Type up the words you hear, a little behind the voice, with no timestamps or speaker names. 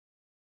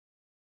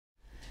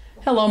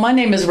Hello, my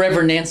name is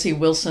Reverend Nancy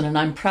Wilson, and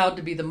I'm proud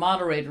to be the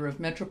moderator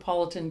of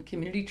Metropolitan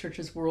Community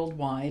Churches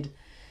Worldwide.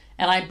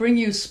 And I bring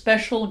you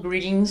special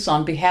greetings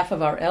on behalf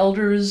of our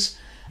elders,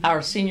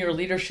 our senior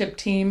leadership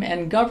team,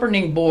 and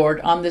governing board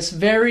on this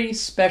very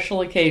special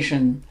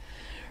occasion.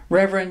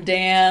 Reverend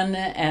Dan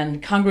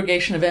and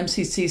congregation of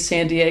MCC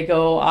San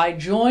Diego, I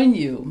join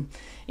you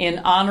in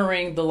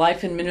honoring the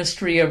life and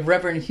ministry of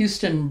Reverend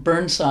Houston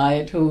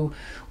Burnside, who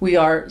we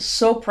are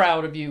so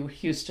proud of you,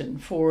 Houston,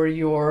 for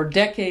your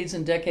decades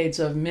and decades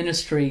of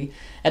ministry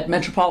at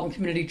Metropolitan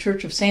Community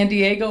Church of San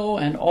Diego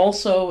and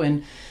also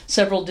in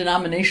several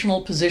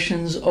denominational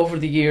positions over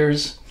the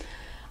years.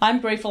 I'm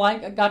grateful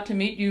I got to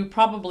meet you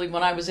probably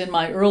when I was in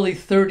my early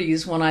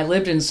 30s when I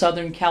lived in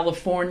Southern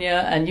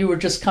California and you were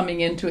just coming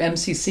into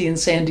MCC in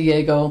San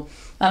Diego.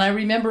 And I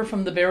remember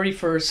from the very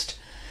first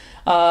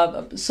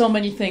so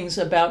many things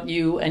about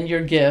you and your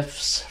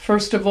gifts.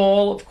 First of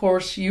all, of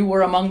course, you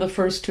were among the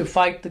first to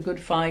fight the good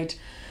fight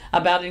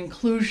about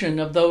inclusion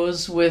of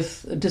those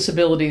with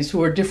disabilities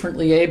who are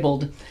differently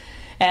abled.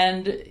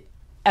 And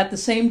at the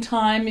same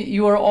time,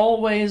 you are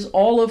always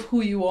all of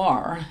who you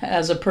are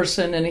as a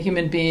person and a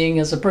human being,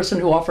 as a person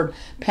who offered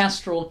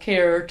pastoral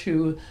care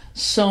to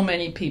so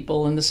many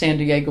people in the San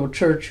Diego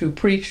church, who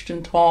preached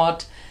and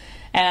taught,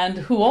 and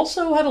who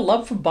also had a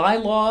love for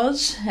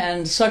bylaws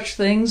and such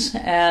things,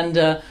 and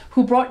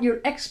who brought your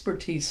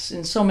expertise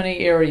in so many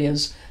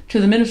areas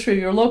to the ministry of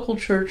your local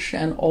church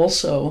and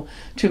also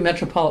to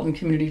Metropolitan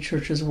Community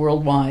Churches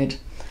worldwide.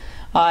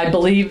 I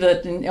believe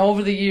that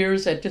over the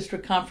years at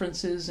district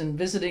conferences and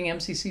visiting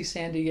MCC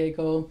San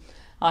Diego,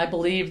 I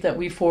believe that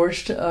we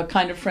forged a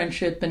kind of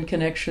friendship and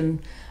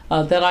connection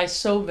that I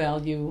so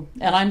value,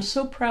 and I'm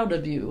so proud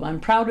of you.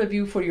 I'm proud of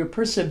you for your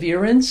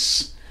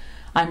perseverance.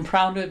 I'm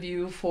proud of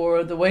you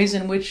for the ways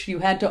in which you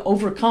had to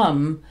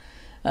overcome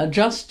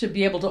just to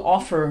be able to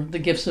offer the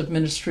gifts of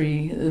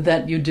ministry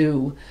that you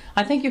do.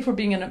 I thank you for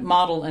being a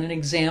model and an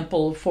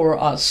example for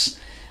us.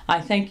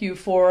 I thank you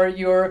for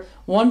your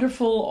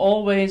wonderful,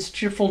 always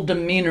cheerful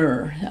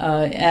demeanor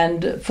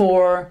and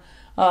for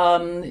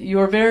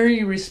your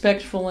very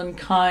respectful and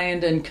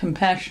kind and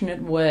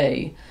compassionate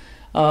way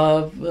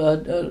of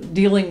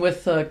dealing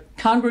with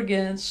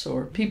congregants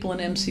or people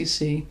in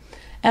MCC.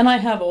 And I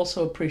have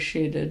also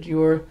appreciated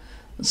your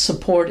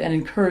support and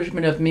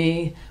encouragement of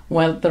me,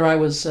 whether I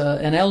was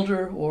an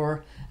elder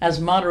or as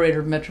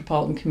moderator of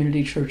Metropolitan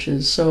Community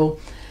Churches. So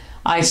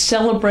I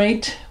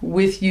celebrate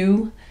with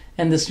you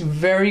in this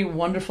very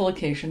wonderful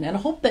occasion and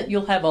hope that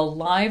you'll have a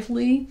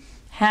lively,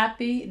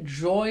 happy,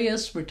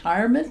 joyous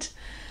retirement.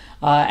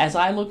 As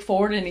I look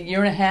forward in a year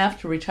and a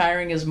half to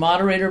retiring as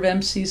moderator of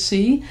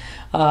MCC,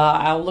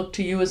 I'll look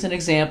to you as an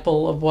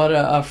example of what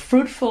a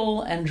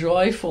fruitful and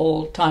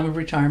joyful time of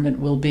retirement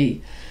will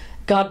be.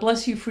 God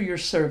bless you for your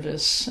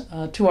service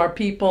to our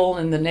people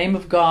in the name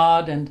of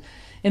God and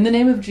in the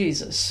name of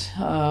Jesus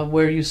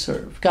where you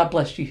serve. God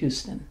bless you,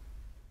 Houston.